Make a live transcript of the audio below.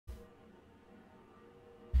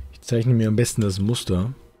zeichne mir am besten das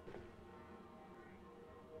Muster,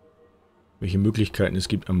 welche Möglichkeiten es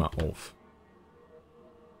gibt, einmal auf.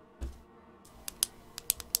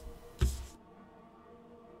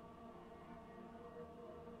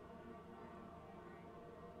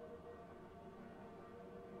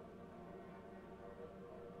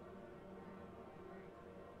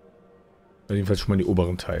 Jedenfalls schon mal die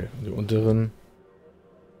oberen Teile. Die unteren.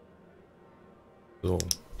 So.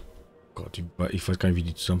 Gott, ich weiß gar nicht, wie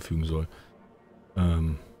die zusammenfügen soll.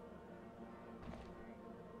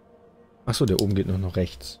 Achso, der oben geht noch nach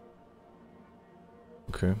rechts.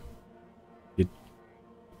 Okay.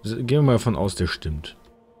 Gehen wir mal davon aus, der stimmt.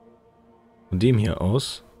 Von dem hier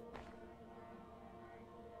aus.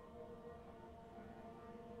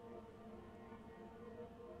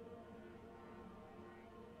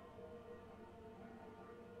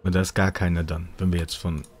 Und da ist gar keiner dann, wenn wir jetzt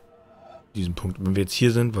von diesem Punkt, wenn wir jetzt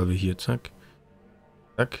hier sind, weil wir hier, zack,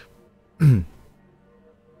 zack.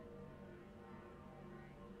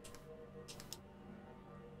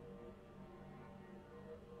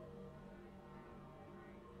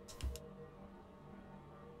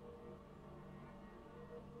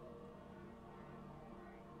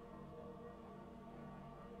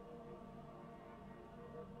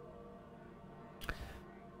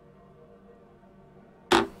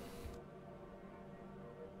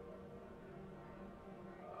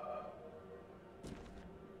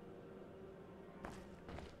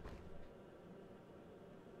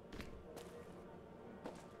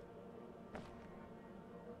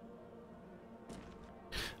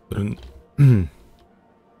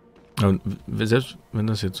 Und selbst wenn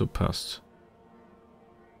das jetzt so passt.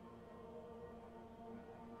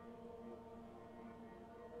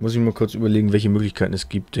 Muss ich mal kurz überlegen, welche Möglichkeiten es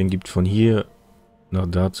gibt, von hier nach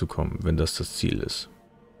da zu kommen, wenn das das Ziel ist.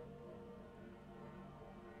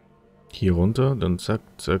 Hier runter, dann zack,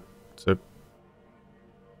 zack, zack.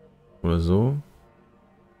 Oder so.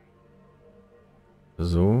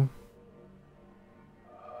 So.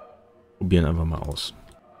 Probieren einfach mal aus.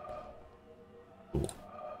 So.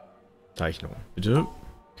 Zeichnung, bitte.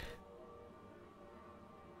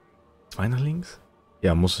 2 nach links?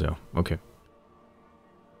 Ja, muss ja. Okay.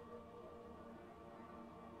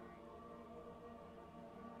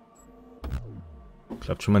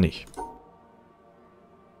 Klappt schon mal nicht.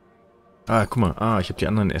 Ah, guck mal. Ah, ich habe die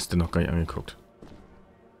anderen Äste noch gar nicht angeguckt.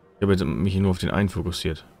 Ich habe jetzt mich nur auf den einen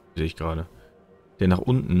fokussiert. Sehe ich gerade. Der nach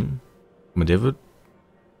unten. Guck mal, der wird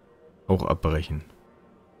auch abbrechen.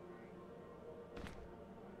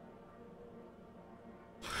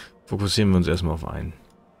 Fokussieren wir uns erstmal auf einen.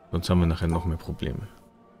 Sonst haben wir nachher noch mehr Probleme.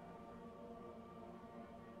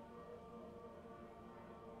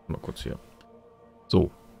 Mal kurz hier.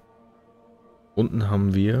 So. Unten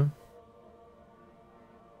haben wir.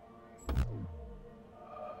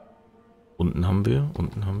 Unten haben wir.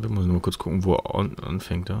 Muss ich mal kurz gucken, wo er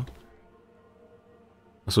anfängt da.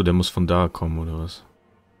 Achso, der muss von da kommen, oder was?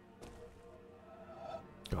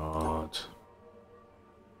 Gott.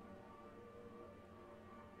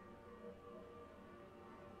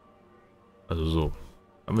 Also so.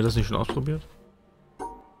 Haben wir das nicht schon ausprobiert?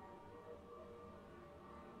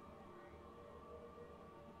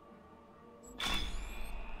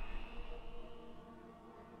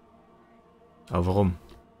 Aber warum?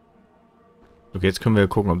 Okay, jetzt können wir ja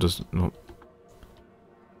gucken, ob das nur...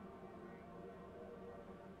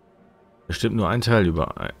 Da stimmt nur ein Teil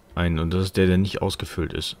überein und das ist der, der nicht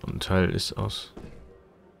ausgefüllt ist. Und ein Teil ist ausgefüllt.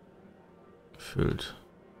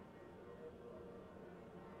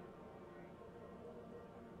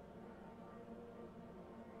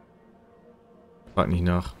 Frag nicht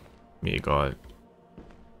nach. Mir egal.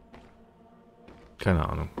 Keine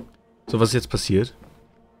Ahnung. So, was ist jetzt passiert?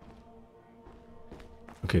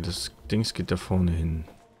 Okay, das Dings geht da vorne hin.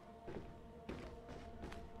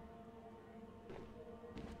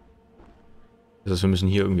 Das heißt, wir müssen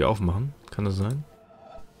hier irgendwie aufmachen. Kann das sein?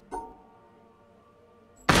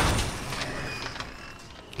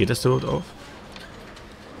 Geht das dort auf?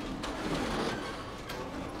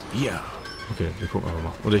 Ja. Okay, wir gucken aber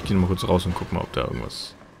mal. Oder ich gehe mal kurz raus und gucke mal, ob da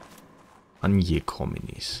irgendwas angekommen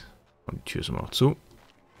ist. Und die Tür ist immer noch zu.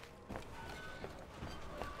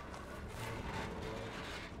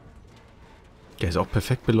 Der ist auch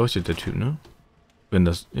perfekt beleuchtet, der Typ, ne? Wenn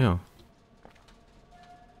das... Ja.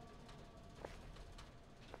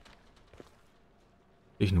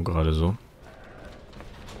 Ich nur gerade so.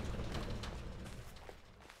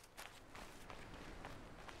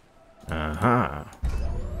 Aha.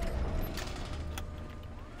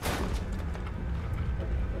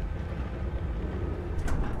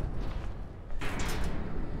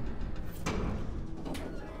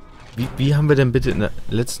 Wie haben wir denn bitte in der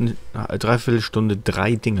letzten Dreiviertelstunde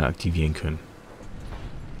 3 Dinge aktivieren können?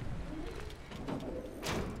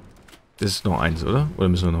 Das ist noch eins, oder? Oder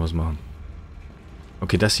müssen wir noch was machen?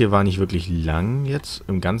 Okay, das hier war nicht wirklich lang jetzt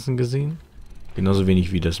im Ganzen gesehen. Genauso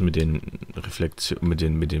wenig wie das mit den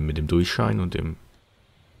Reflexionen, mit dem Durchschein und dem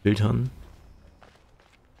Filtern.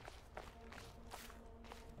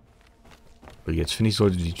 Aber jetzt finde ich,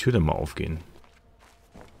 sollte die Tür dann mal aufgehen.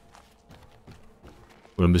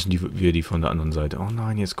 Oder müssen wir die von der anderen Seite? Oh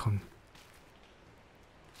nein, jetzt kommen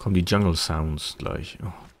die Jungle Sounds gleich.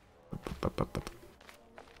 Oh.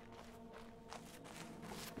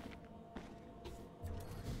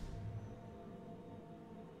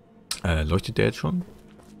 Leuchtet der jetzt schon?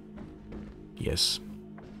 Yes.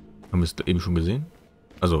 Haben wir es eben schon gesehen?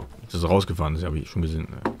 Also, dass es rausgefahren ist, habe ich schon gesehen.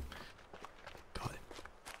 Geil.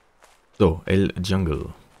 So, El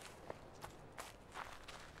Jungle.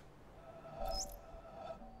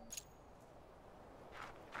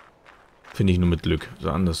 Finde ich nur mit Glück. So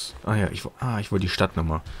anders. Ah ja, ich wollte die Stadt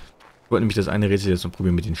nochmal. Ich wollte nämlich das eine Rätsel jetzt noch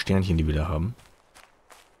probieren mit den Sternchen, die wir da haben.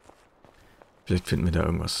 Vielleicht finden wir da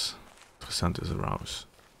irgendwas Interessantes raus.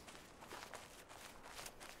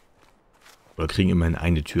 Oder kriegen immerhin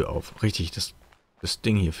eine Tür auf. Richtig, das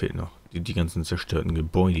Ding hier fehlt noch. Die ganzen zerstörten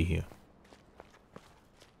Gebäude hier.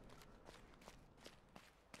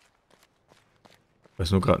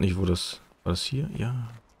 Weiß nur gerade nicht, wo das... War das hier? Ja.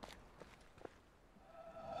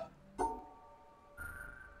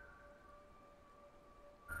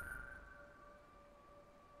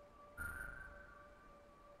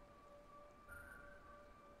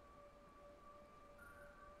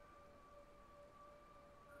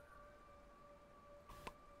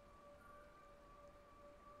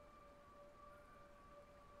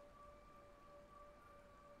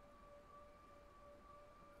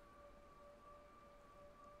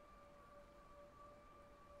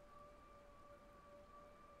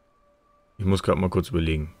 Ich muss gerade mal kurz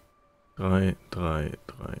überlegen. 3, 3,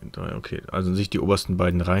 3, 3. Okay, also sich die obersten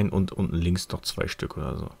beiden Reihen und unten links noch 2 Stück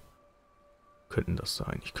oder so. Könnten das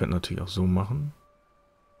sein. Ich könnte natürlich auch so machen.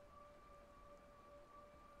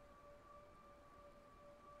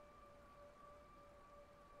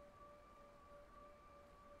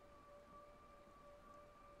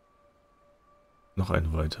 Noch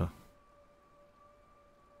einen weiter.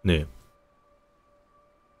 Nee.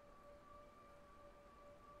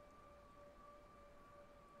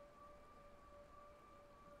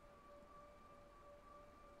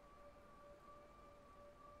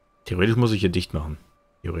 Theoretisch muss ich hier dicht machen.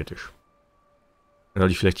 Theoretisch. Dann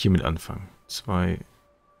sollte ich vielleicht hiermit anfangen. 2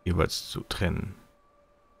 jeweils zu trennen.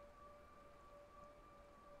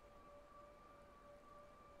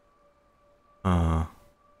 Ah.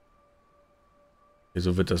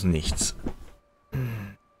 Wieso wird das nichts?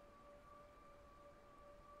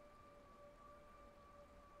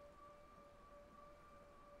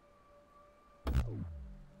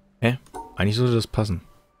 Hä? Eigentlich sollte das passen.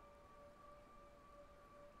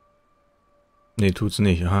 Nee, tut's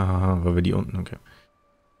nicht. Hahaha, weil wir die unten, okay.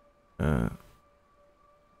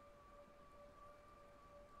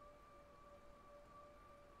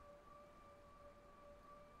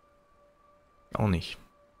 Auch nicht.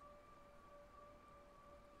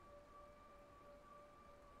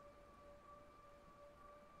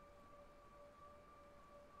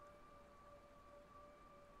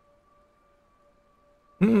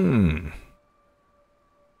 Hm.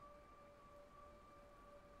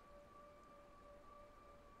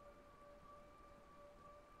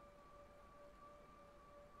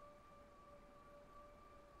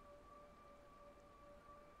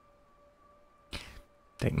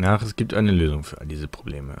 Denk nach, es gibt eine Lösung für all diese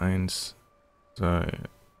Probleme. 1, 2,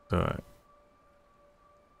 3.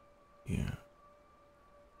 Hier.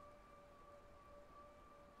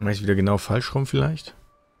 Mache ich wieder genau falsch rum vielleicht?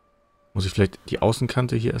 Muss ich vielleicht die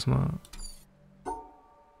Außenkante hier erstmal...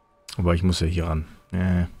 Aber ich muss ja hier ran.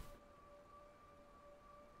 Kann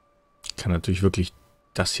natürlich wirklich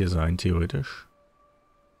das hier sein, theoretisch.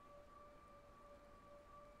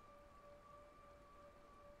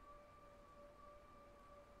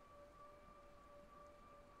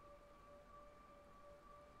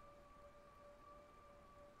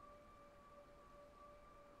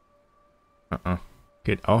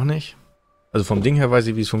 Geht auch nicht. Also vom Ding her weiß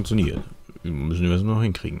ich, wie es funktioniert. Müssen wir es nur noch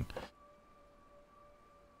hinkriegen.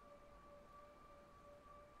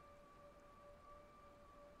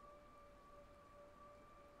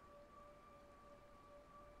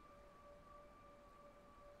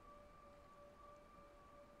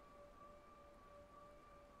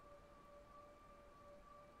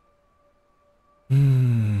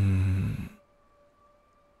 Hm.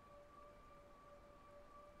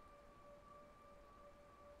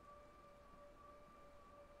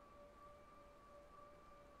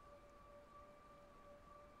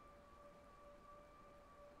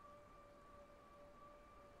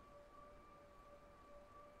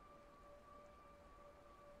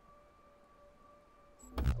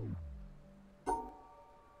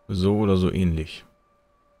 So oder so ähnlich.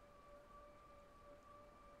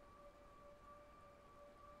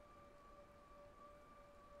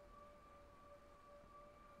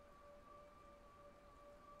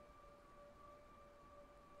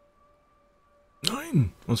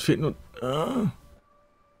 Nein, uns fehlt nur...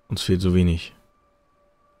 uns fehlt so wenig.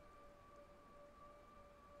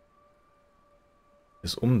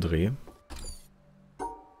 Das umdrehe.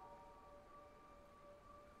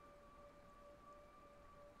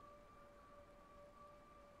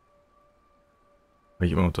 Habe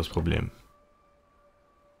ich immer noch das Problem.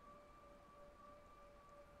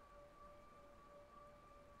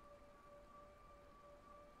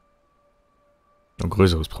 Ein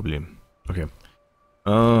größeres Problem. Okay.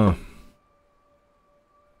 Ah.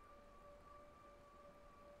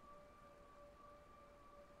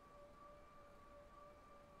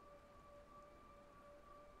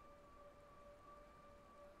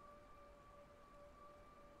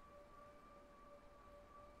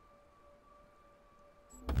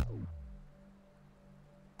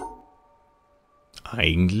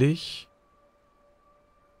 Eigentlich,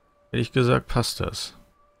 ehrlich gesagt, passt das.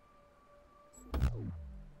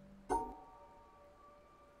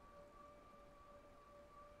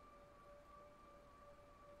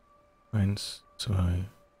 Eins, zwei,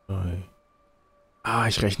 drei. Ah,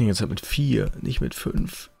 ich rechne jetzt halt mit 4, nicht mit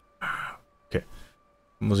 5. Okay.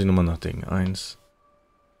 Muss ich nochmal nachdenken. 1,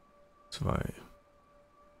 2.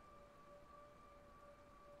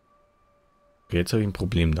 Okay, jetzt habe ich ein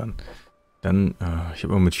Problem dann. Ich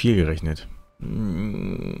habe immer mit 4 gerechnet. Ich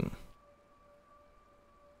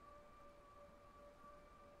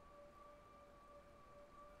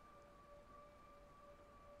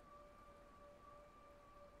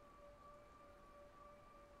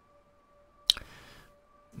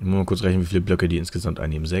muss mal kurz rechnen, wie viele Blöcke die insgesamt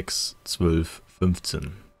einnehmen. 6, 12,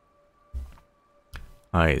 15.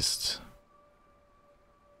 Heißt...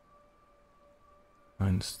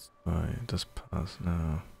 1, 2, das passt.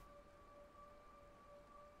 Na.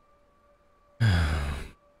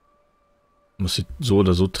 Muss ich so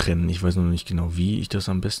oder so trennen. Ich weiß noch nicht genau, wie ich das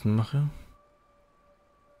am besten mache.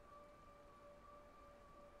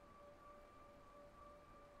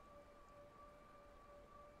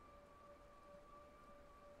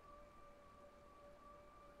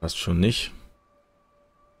 Passt schon nicht.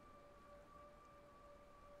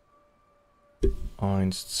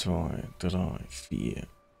 1, 2, 3, 4,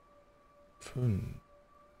 5.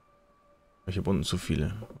 Ich habe unten zu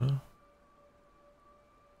viele, oder?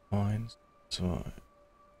 1, 2,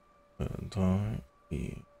 3,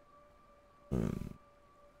 4, 5.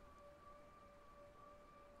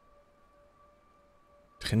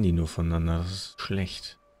 Trennen die nur voneinander, das ist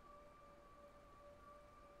schlecht.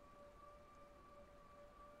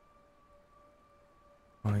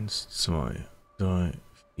 Eins, zwei, drei,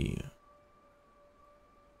 vier.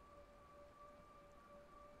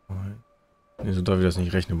 Ne, so darf ich das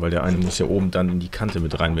nicht rechnen, weil der eine muss ja oben dann in die Kante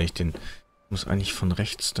mit rein, wenn ich den... Muss eigentlich von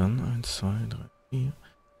rechts dann. 1, 2, 3, 4.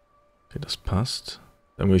 Okay, das passt.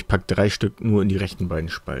 Dann ich packe 3 Stück nur in die rechten beiden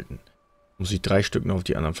Spalten. Muss ich 3 Stück noch auf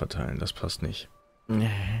die anderen verteilen. Das passt nicht.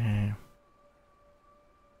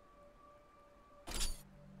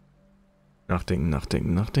 Nachdenken,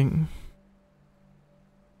 nachdenken, nachdenken.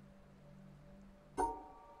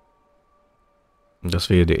 Und das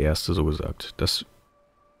wäre der erste, so gesagt. Das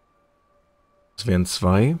wären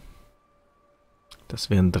 2. Das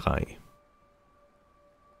wären 3.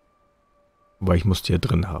 Wobei ich musste ja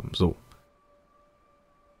drin haben. So.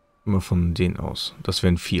 Immer von denen aus. Das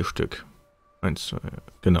wären 4 Stück. 1, 2,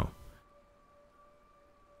 genau.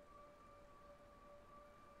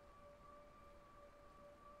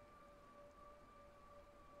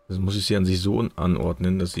 Also muss ich sie an sich so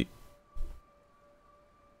anordnen, dass sie...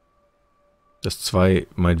 Dass 2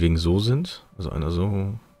 meinetwegen so sind. Also einer so.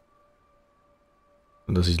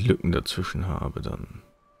 Und dass ich Lücken dazwischen habe dann.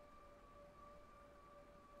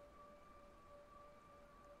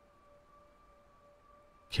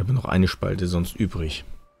 Ich habe noch eine Spalte sonst übrig.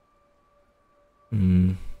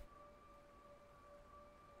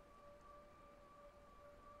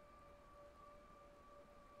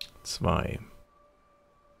 2.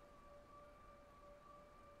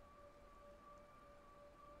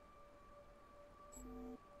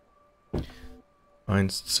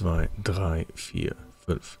 Eins, 2, 3, 4,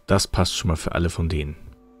 5. Das passt schon mal für alle von denen.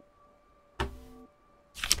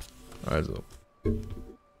 Also.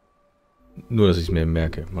 Nur, dass ich es mir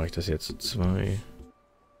merke, mache ich das jetzt. 2,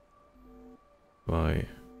 2,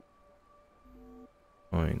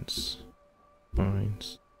 1,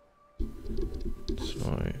 1,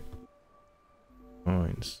 2,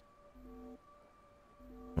 1,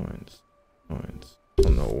 1, 1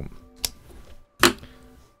 und nach oben.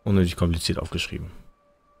 Unnötig kompliziert aufgeschrieben.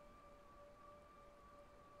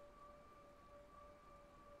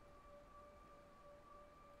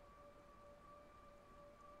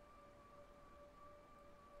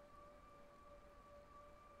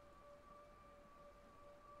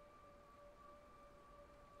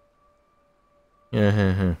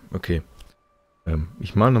 Ja, okay.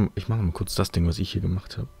 Ich mach noch mal kurz das Ding, was ich hier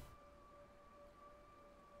gemacht habe.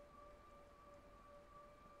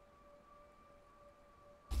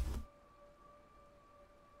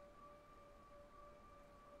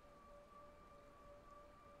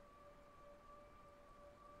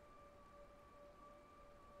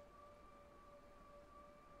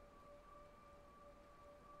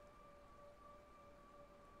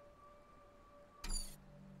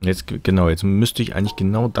 Jetzt, genau, jetzt müsste ich eigentlich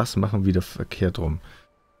genau das machen, wieder verkehrt rum.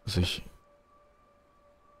 Dass ich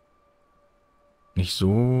nicht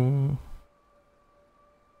so...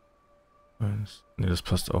 Ne, das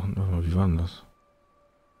passt auch. Wie war denn das?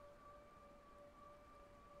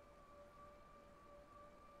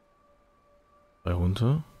 Bei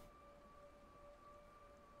runter.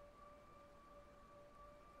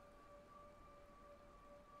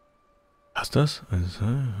 Passt das?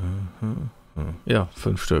 Ja,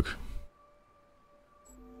 5 Stück.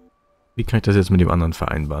 Wie kann ich das jetzt mit dem anderen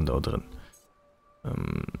vereinbaren da drin?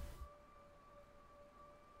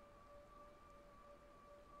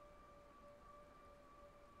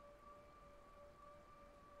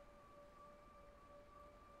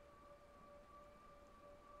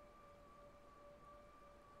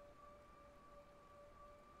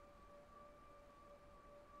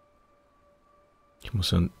 Ich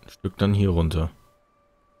muss ein Stück dann hier runter.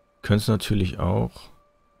 Könntest natürlich auch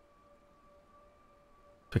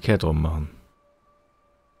verkehrt rum machen.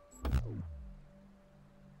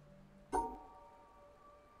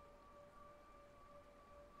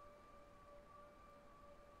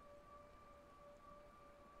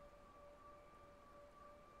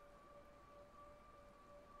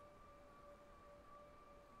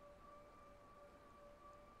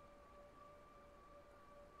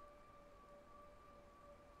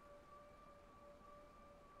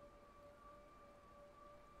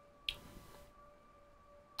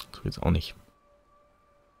 So jetzt auch nicht.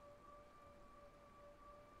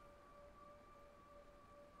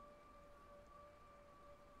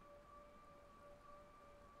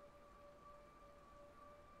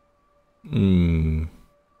 Hm.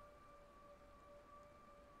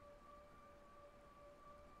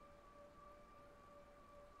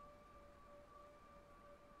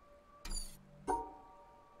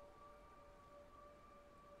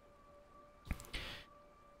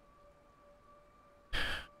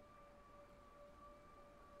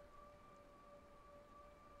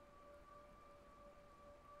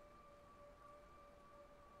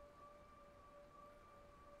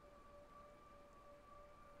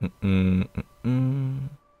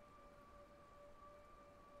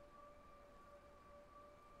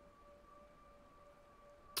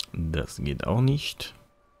 Das geht auch nicht.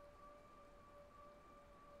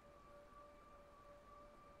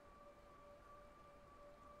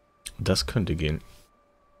 Das könnte gehen.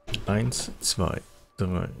 1, 2,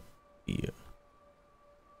 3, 4.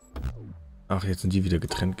 Ach, jetzt sind die wieder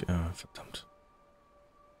getrennt. Ah, verdammt.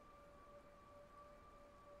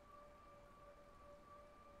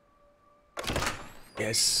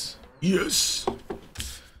 Yes. Yes.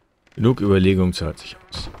 Genug Überlegung zahlt sich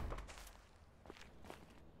aus.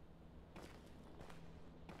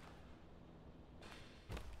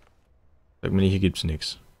 Sag mir nicht, hier gibt's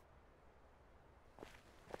nichts.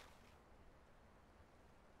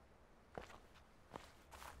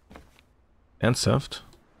 Ernsthaft?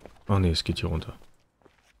 Oh ne, es geht hier runter.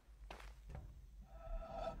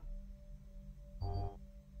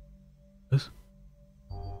 Was?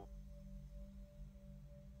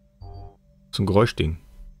 So ein Geräuschding.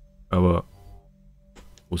 Aber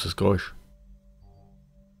wo ist das Geräusch?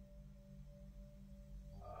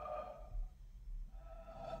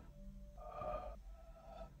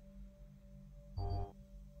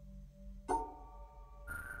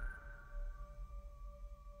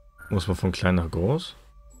 Muss man von klein nach groß?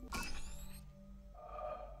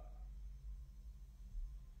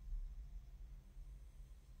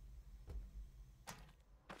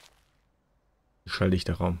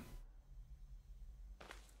 Schalldichter Raum.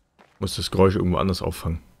 Muss das Geräusch irgendwo anders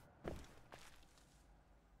auffangen.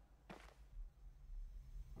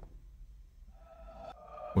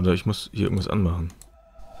 Oder ich muss hier irgendwas anmachen.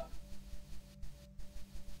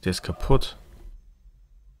 Der ist kaputt.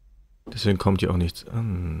 Deswegen kommt hier auch nichts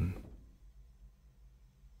an.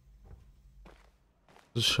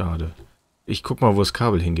 Das ist schade. Ich guck mal, wo das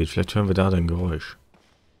Kabel hingeht. Vielleicht hören wir da dann Geräusch.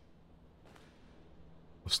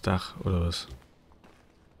 Aufs Dach oder was?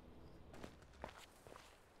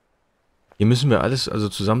 Hier müssen wir alles also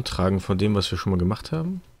zusammentragen von dem, was wir schon mal gemacht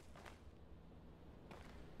haben.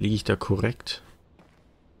 Liege ich da korrekt?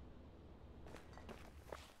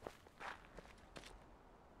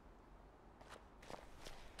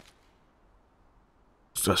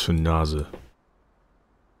 Was ist das für eine Nase?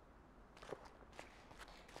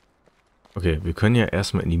 Okay, wir können ja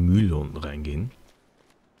erstmal in die Mühle unten reingehen.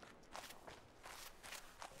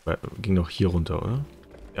 Ging doch hier runter, oder?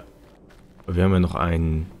 Ja. Aber wir haben ja noch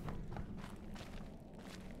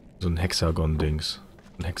so ein Hexagon-Dings.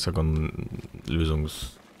 Ein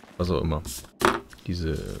Hexagon-Lösungs... Was auch immer.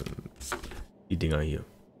 Die Dinger hier.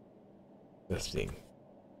 Deswegen.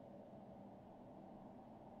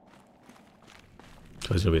 Ich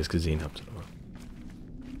weiß nicht, ob ihr es gesehen habt, aber...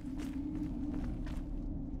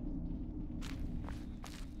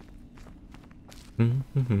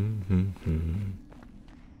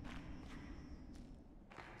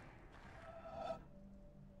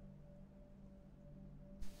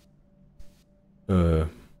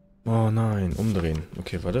 Oh nein, umdrehen.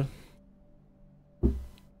 Okay, warte.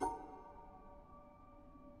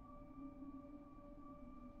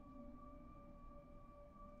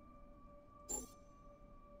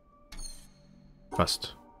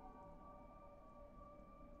 Fast.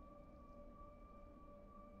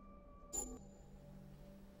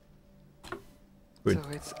 Good. So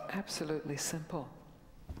it's absolutely simple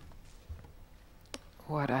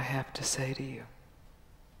what I have to say to you.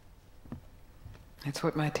 It's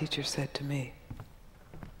what my teacher said to me.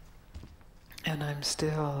 And I'm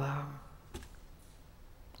still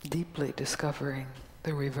deeply discovering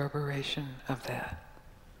the reverberation of that.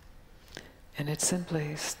 And it's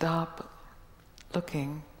simply stop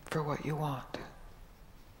looking for what you want.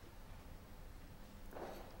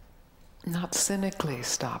 Not cynically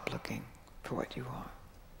stop looking for what you want.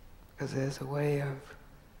 Because there's a way of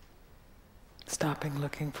stopping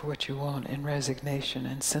looking for what you want in resignation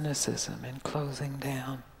and cynicism and closing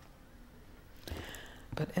down.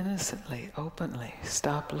 But innocently, openly,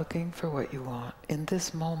 stop looking for what you want in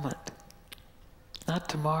this moment. Not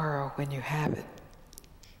tomorrow when you have it.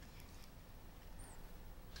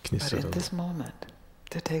 But in this moment,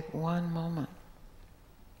 to take one moment,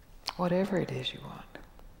 whatever it is you want,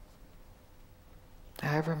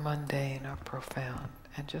 however mundane or profound,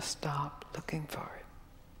 and just stop looking for it.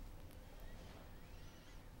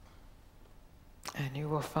 And you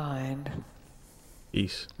will find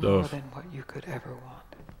peace, more love, than what you could ever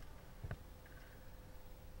want.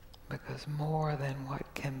 Because more than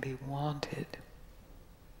what can be wanted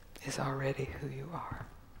is already who you are.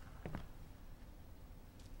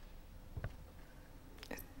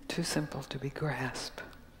 It's too simple to be grasped,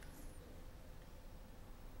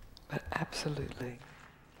 but absolutely,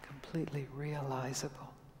 completely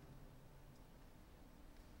realizable.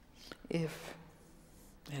 If,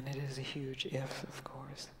 and it is a huge if, of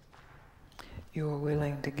course, you are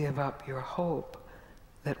willing to give up your hope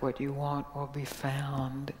that what you want will be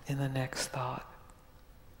found in the next thought,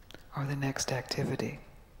 or the next activity,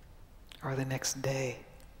 or the next day,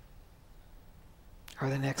 or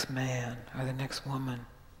the next man, or the next woman,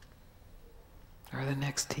 or the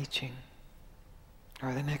next teaching,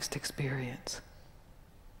 or the next experience.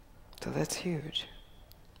 So that's huge.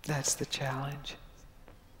 That's the challenge.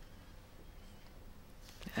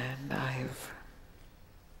 And I've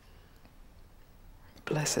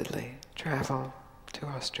blessedly traveled to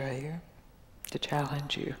Australia to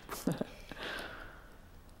challenge you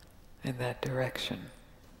in that direction,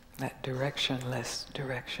 that directionless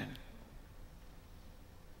direction.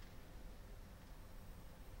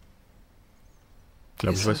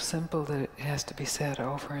 It's so simple that it has to be said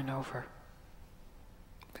over and over,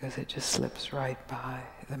 because it just slips right by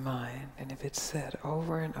the mind. And if it's said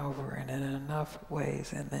over and over and in enough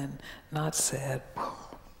ways and then not said,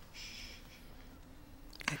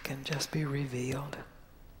 it can just be revealed.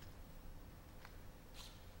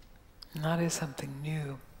 Not as something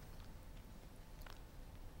new,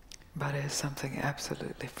 but as something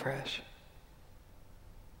absolutely fresh.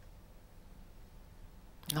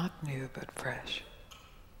 Not new, but fresh.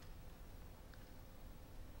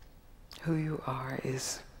 Who you are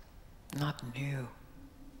is not new,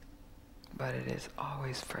 but it is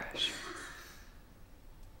always fresh.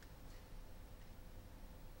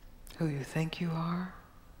 Who you think you are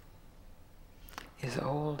is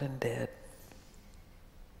old and dead.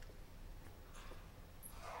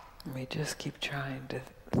 We just keep trying to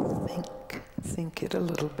think it a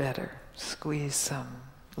little better, squeeze some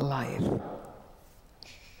life.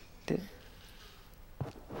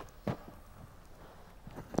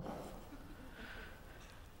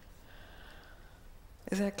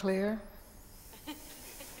 Is that clear?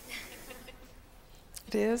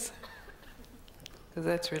 It is? Because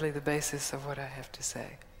that's really the basis of what I have to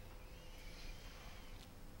say.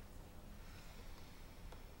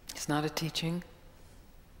 It's not a teaching.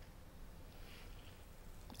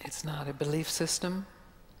 It's not a belief system.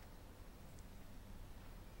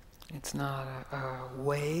 It's not a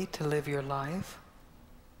way to live your life.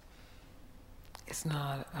 It's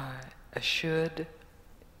not a should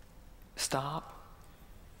stop.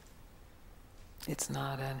 It's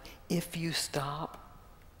not an if you stop,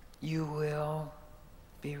 you will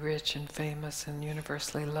be rich and famous and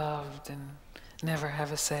universally loved and never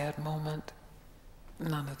have a sad moment.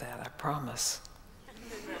 None of that, I promise.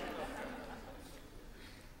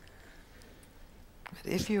 But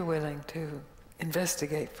if you're willing to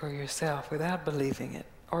investigate for yourself without believing it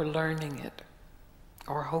or learning it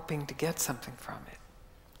or hoping to get something from it,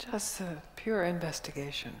 just a pure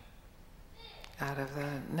investigation out of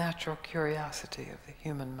the natural curiosity of the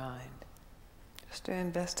human mind, just to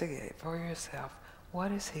investigate for yourself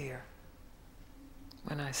what is here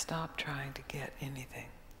when I stop trying to get anything.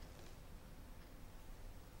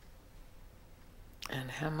 And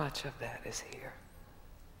how much of that is here?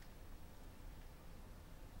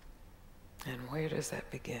 And where does that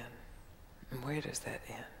begin? And where does that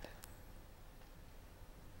end?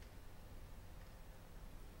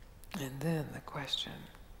 And then the question,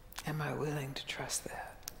 am I willing to trust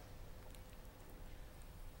that?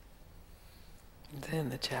 And then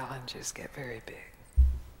the challenges get very big.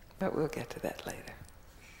 But we'll get to that later.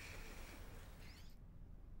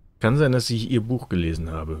 Kann sein, dass ich ihr Buch gelesen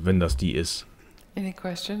habe, wenn das die ist. Any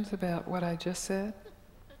questions about what I just said?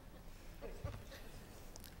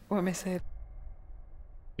 Want me to say it?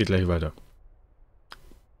 Geht gleich weiter.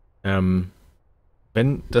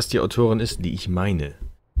 Wenn das die Autorin ist, die ich meine,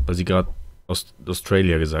 weil sie gerade aus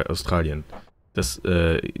Australien, das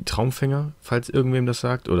Traumfänger, falls irgendwem das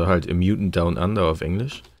sagt, oder halt A Mutant Down Under auf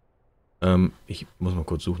Englisch. Ich muss mal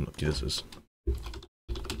kurz suchen, ob die das ist.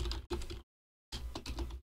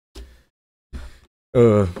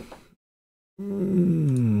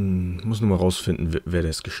 Muss nur mal rausfinden, wer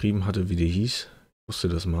das geschrieben hatte, wie der hieß. Ich wusste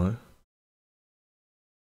das mal.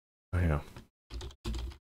 Ah ja.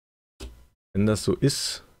 Wenn das so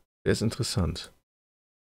ist, wäre es interessant.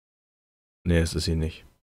 Nee, es ist sie nicht.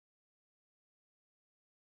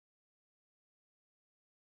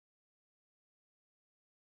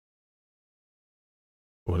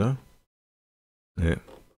 Oder? Nee.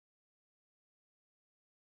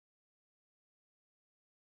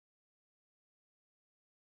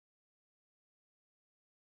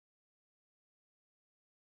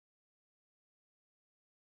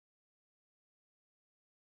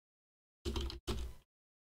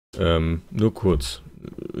 Nur kurz.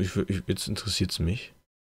 Jetzt interessiert es mich.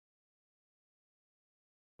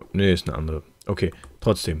 Nee, ist eine andere. Okay,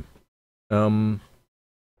 trotzdem. Das,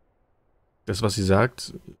 was sie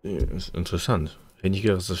sagt, ist interessant. Hätte nicht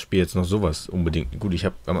gedacht, dass das Spiel jetzt noch sowas unbedingt... Gut,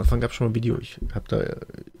 am Anfang gab es schon mal ein Video. Ich habe da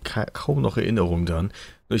kaum noch Erinnerungen dran.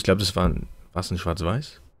 Nur ich glaube, das war ein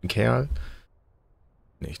Schwarz-Weiß? Ein Kerl?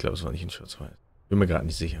 Nee, ich glaube, es war nicht ein Schwarz-Weiß. Bin mir gerade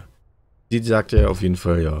nicht sicher. Sie sagte ja auf jeden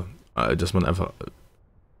Fall, ja, dass man einfach...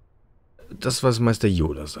 Das, was Meister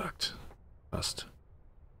Yoda sagt, passt.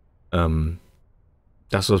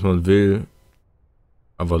 Das, was man will,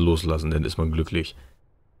 aber loslassen, dann ist man glücklich.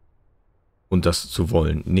 Und das zu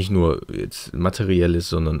wollen. Nicht nur jetzt Materielles,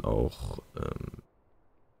 sondern auch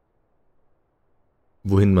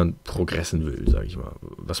wohin man progressen will, sage ich mal.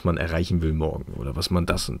 Was man erreichen will morgen. Oder was man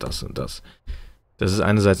das und das und das. Das ist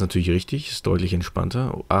einerseits natürlich richtig, ist deutlich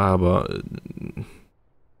entspannter, aber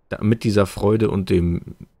mit dieser Freude und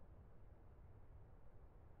dem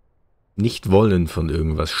Nicht-Wollen von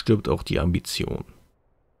irgendwas stirbt auch die Ambition.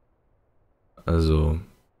 Also,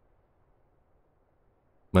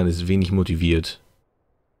 man ist wenig motiviert.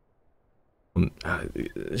 Und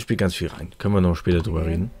es spielt ganz viel rein. Können wir noch später drüber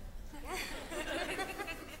reden.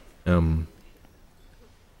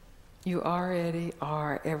 You already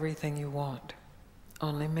are everything you want.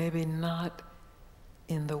 Only maybe not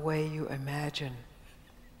in the way you imagine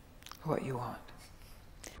what you want.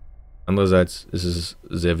 Andererseits ist es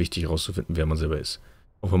sehr wichtig herauszufinden, wer man selber ist.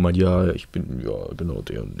 Auch wenn man, ja, ich bin, ja, genau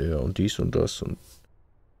der und dies und das und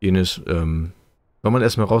jenes. Wenn man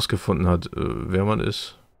erstmal herausgefunden hat, wer man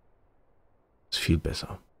ist viel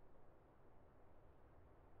besser.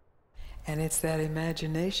 And it's that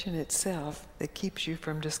imagination itself that keeps you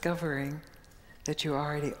from discovering that you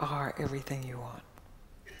already are everything you want.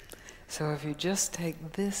 So if you just take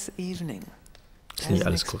this evening Ist nicht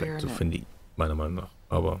alles korrekt, so finde ich, meiner Meinung nach.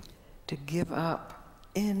 Aber to give up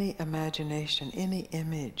any imagination, any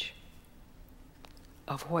image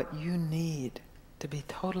of what you need to be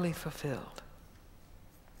totally fulfilled,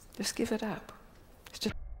 just give it up.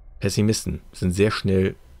 Pessimisten sind sehr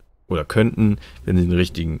schnell oder könnten, wenn sie den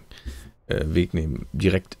richtigen Weg nehmen,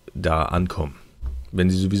 direkt da ankommen. Wenn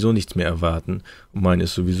sie sowieso nichts mehr erwarten und meinen,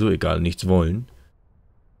 es sowieso egal, nichts wollen.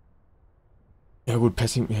 Ja gut,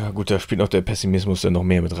 da spielt auch der Pessimismus dann noch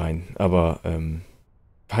mehr mit rein. Aber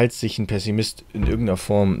falls sich ein Pessimist in irgendeiner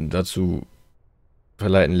Form dazu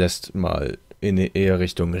verleiten lässt, mal in eine eher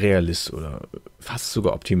Richtung Realist oder fast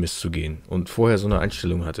sogar Optimist zu gehen und vorher so eine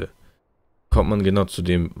Einstellung hatte, kommt man genau zu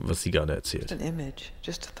dem, was sie gerade erzählt. Just an image,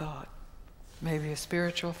 just a thought. Maybe a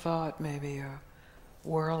spiritual thought, maybe a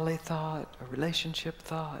worldly thought, a relationship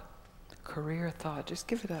thought, career thought. Just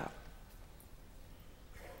give it up.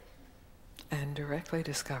 And directly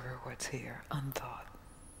discover what's here, unthought,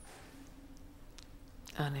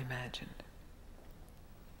 unimagined.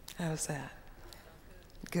 How's that?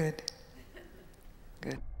 Good.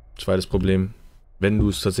 Good. Zweites Problem, wenn du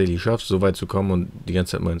es tatsächlich schaffst, so weit zu kommen und die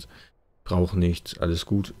ganze Zeit meinst, brauch nichts, alles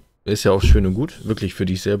gut, ist ja auch schön und gut, wirklich für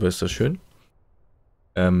dich selber ist das schön.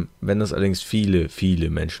 Wenn das allerdings viele, viele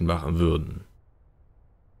Menschen machen würden,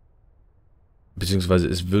 beziehungsweise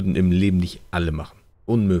es würden im Leben nicht alle machen,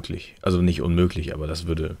 unmöglich, also nicht unmöglich, aber da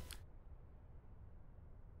würde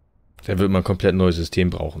man ein komplett neues System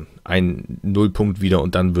brauchen. Ein Nullpunkt wieder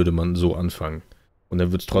und dann würde man so anfangen. Und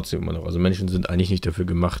dann wird es trotzdem immer noch. Also Menschen sind eigentlich nicht dafür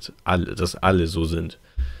gemacht, dass alle so sind.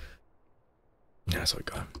 Ja, ist doch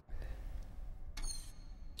egal.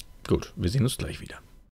 Gut, wir sehen uns gleich wieder.